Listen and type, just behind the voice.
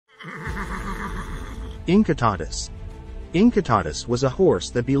Incitatus. Incitatus was a horse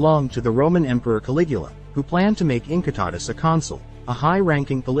that belonged to the Roman Emperor Caligula, who planned to make Incitatus a consul, a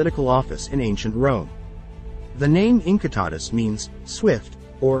high-ranking political office in ancient Rome. The name Incitatus means swift,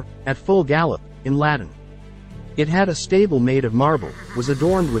 or at full gallop, in Latin. It had a stable made of marble, was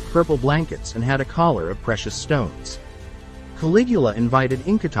adorned with purple blankets and had a collar of precious stones. Caligula invited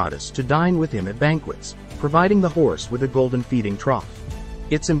Incitatus to dine with him at banquets, providing the horse with a golden feeding trough.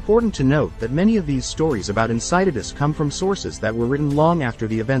 It's important to note that many of these stories about Incitatus come from sources that were written long after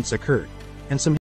the events occurred, and some